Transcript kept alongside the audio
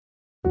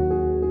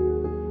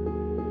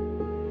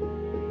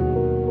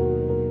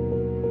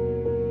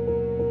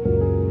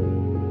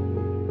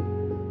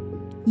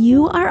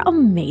You are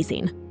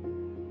amazing.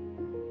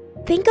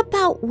 Think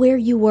about where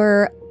you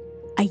were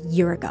a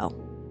year ago.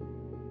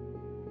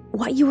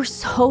 What you were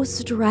so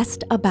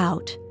stressed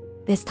about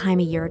this time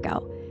a year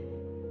ago.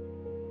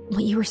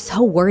 What you were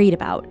so worried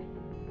about.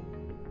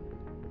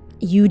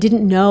 You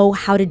didn't know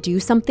how to do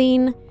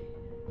something,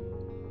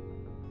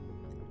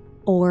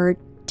 or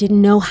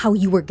didn't know how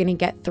you were going to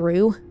get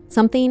through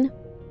something.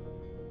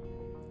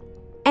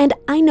 And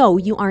I know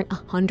you aren't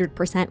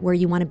 100% where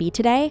you want to be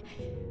today,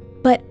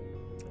 but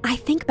I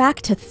think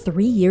back to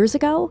 3 years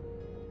ago.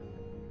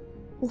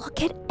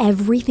 Look at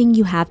everything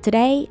you have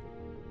today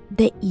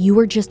that you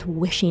were just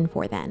wishing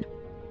for then.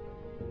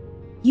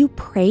 You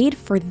prayed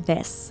for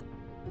this.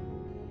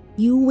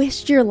 You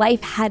wished your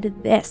life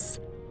had this.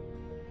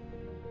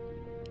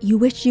 You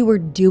wish you were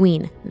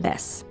doing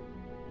this.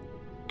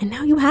 And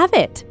now you have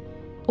it.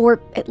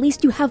 Or at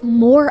least you have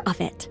more of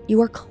it.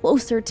 You are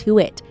closer to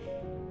it.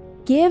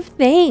 Give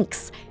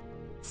thanks.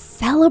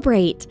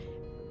 Celebrate.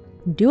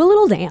 Do a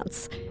little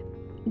dance.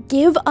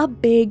 Give a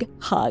big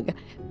hug.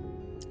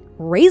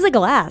 Raise a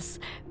glass.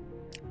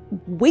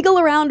 Wiggle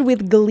around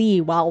with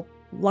glee while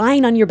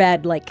lying on your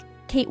bed like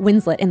Kate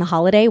Winslet in The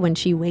Holiday when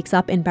she wakes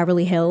up in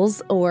Beverly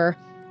Hills, or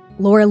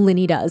Laura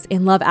Linney does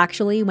in Love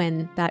Actually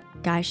when that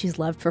guy she's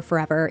loved for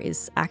forever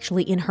is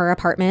actually in her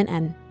apartment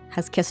and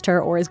has kissed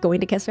her or is going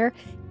to kiss her.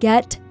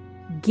 Get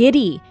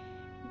giddy.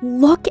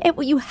 Look at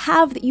what you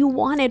have that you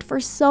wanted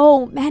for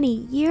so many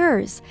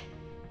years.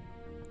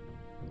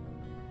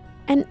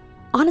 And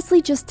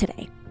honestly, just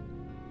today,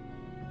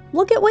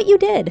 look at what you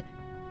did.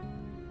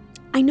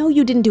 I know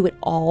you didn't do it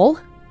all.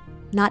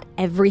 Not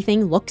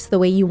everything looks the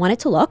way you want it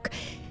to look.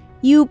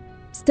 You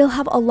still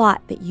have a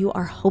lot that you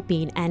are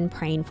hoping and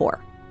praying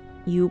for.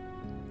 You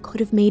could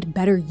have made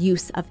better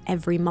use of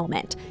every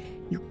moment.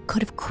 You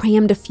could have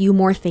crammed a few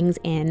more things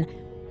in,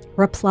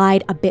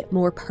 replied a bit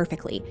more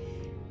perfectly.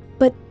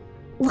 But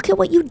look at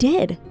what you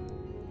did.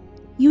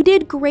 You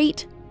did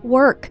great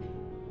work.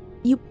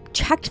 You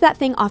checked that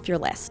thing off your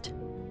list.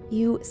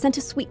 You sent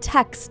a sweet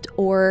text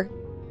or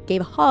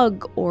gave a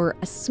hug or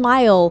a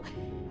smile.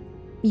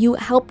 You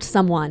helped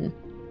someone.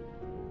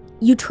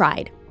 You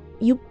tried.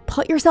 You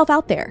put yourself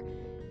out there.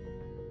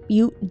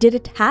 You did a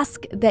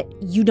task that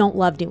you don't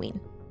love doing.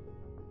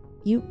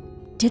 You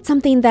did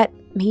something that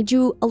made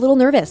you a little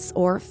nervous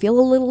or feel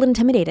a little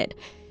intimidated.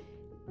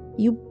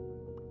 You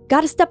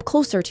got a step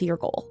closer to your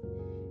goal.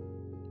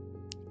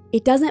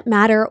 It doesn't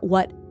matter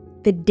what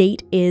the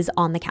date is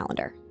on the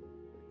calendar.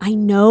 I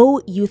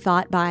know you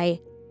thought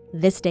by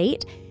this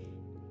date,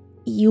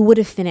 you would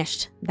have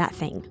finished that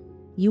thing.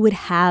 You would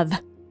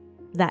have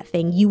that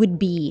thing. You would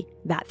be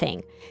that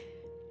thing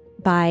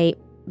by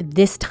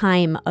this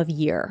time of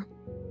year,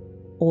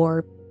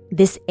 or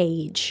this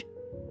age,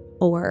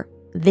 or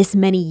this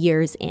many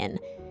years in.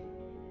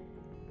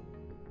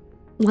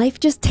 Life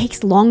just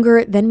takes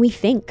longer than we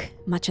think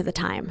much of the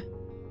time.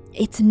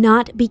 It's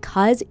not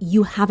because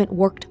you haven't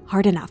worked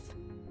hard enough,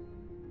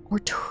 or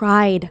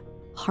tried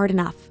hard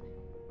enough,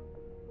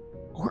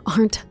 or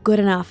aren't good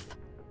enough,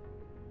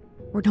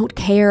 or don't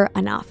care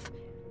enough.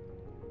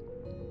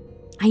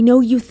 I know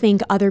you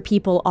think other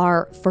people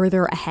are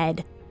further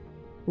ahead,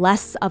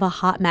 less of a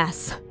hot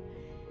mess.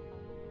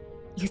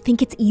 You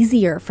think it's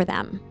easier for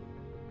them.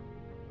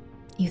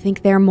 You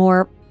think they're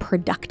more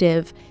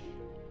productive,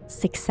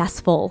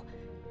 successful,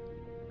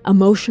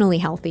 emotionally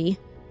healthy,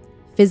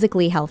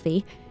 physically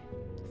healthy,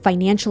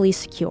 financially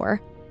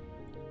secure.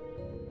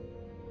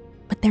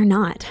 But they're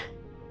not.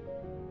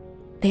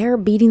 They're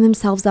beating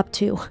themselves up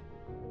too.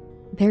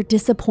 They're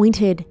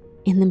disappointed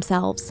in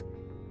themselves,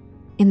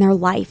 in their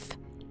life.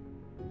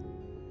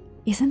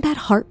 Isn't that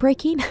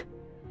heartbreaking?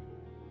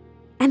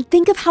 And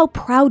think of how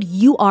proud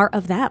you are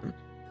of them.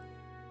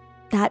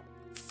 That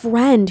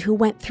friend who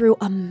went through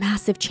a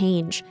massive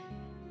change,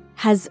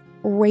 has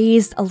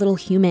raised a little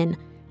human,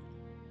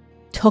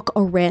 took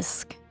a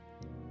risk,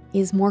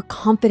 is more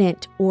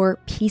confident or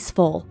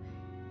peaceful,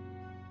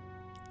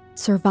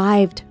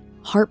 survived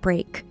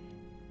heartbreak,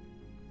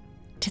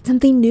 did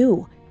something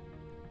new.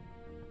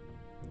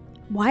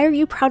 Why are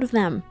you proud of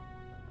them?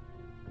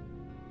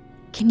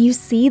 Can you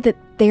see that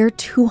they're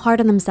too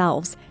hard on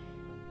themselves,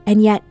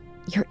 and yet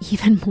you're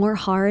even more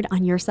hard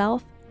on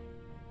yourself?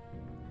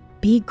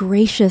 Be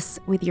gracious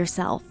with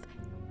yourself.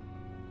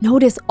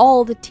 Notice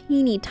all the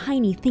teeny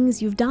tiny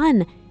things you've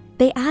done.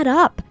 They add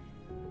up.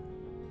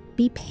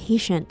 Be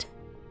patient.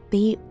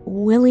 Be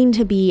willing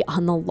to be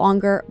on the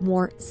longer,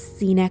 more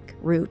scenic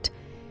route.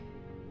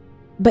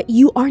 But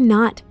you are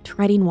not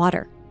treading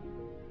water.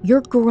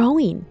 You're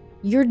growing.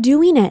 You're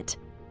doing it.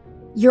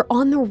 You're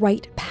on the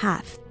right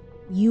path.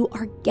 You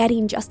are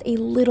getting just a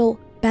little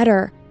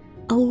better,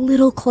 a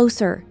little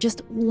closer,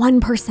 just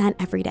 1%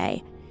 every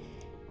day.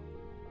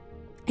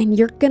 And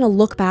you're going to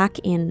look back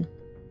in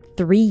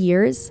 3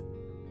 years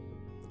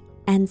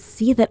and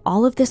see that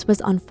all of this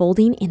was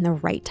unfolding in the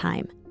right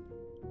time.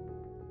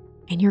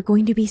 And you're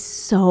going to be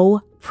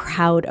so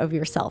proud of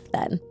yourself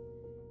then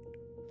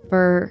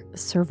for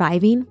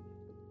surviving,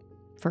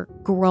 for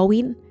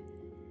growing,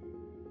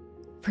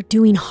 for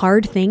doing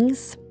hard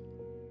things,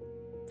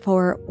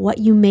 for what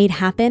you made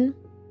happen,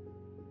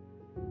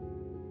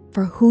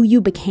 for who you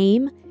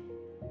became.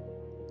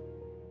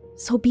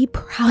 So be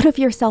proud of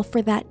yourself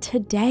for that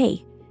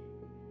today,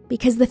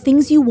 because the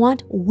things you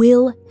want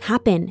will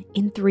happen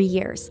in 3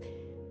 years.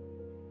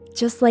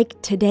 Just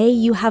like today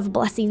you have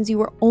blessings you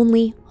were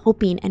only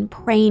hoping and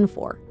praying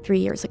for 3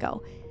 years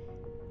ago.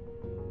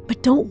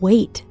 But don't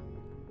wait.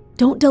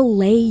 Don't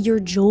delay your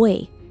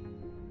joy.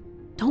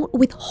 Don't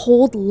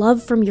withhold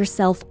love from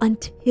yourself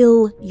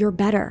until you're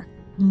better,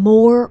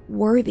 more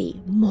worthy,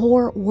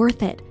 more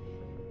worth it.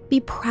 Be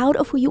proud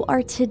of who you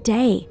are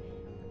today,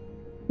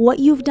 what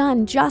you've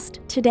done just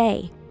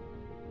today.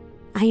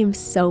 I am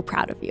so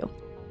proud of you.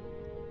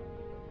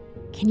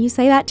 Can you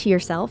say that to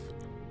yourself?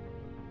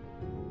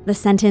 The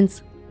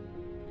sentence,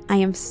 I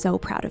am so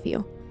proud of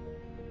you.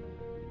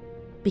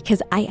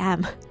 Because I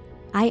am.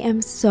 I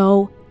am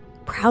so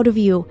proud of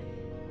you.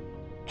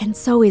 And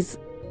so is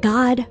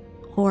God,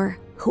 or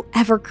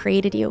whoever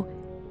created you.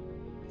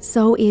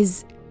 So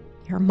is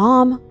your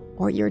mom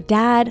or your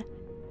dad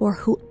or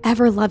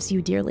whoever loves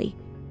you dearly.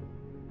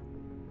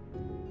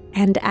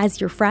 And as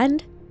your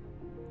friend,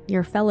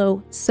 your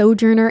fellow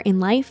sojourner in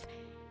life,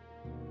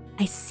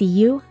 I see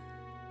you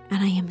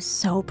and I am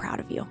so proud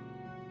of you.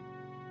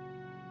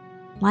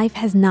 Life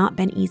has not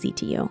been easy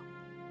to you.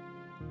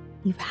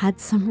 You've had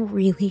some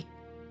really,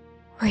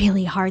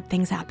 really hard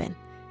things happen.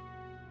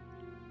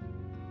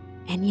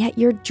 And yet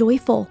you're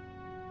joyful,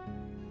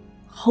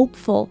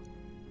 hopeful,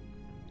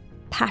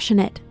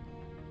 passionate,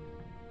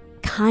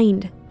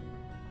 kind.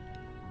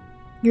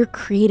 You're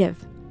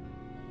creative.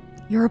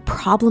 You're a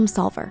problem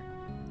solver.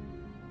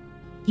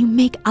 You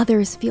make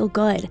others feel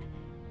good.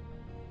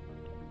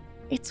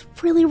 It's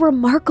really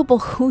remarkable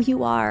who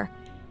you are.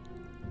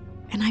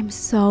 And I'm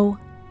so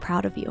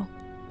proud of you.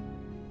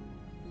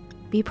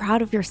 Be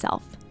proud of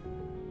yourself,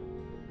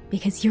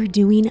 because you're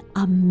doing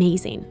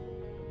amazing.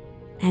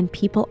 And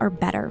people are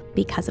better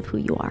because of who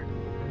you are.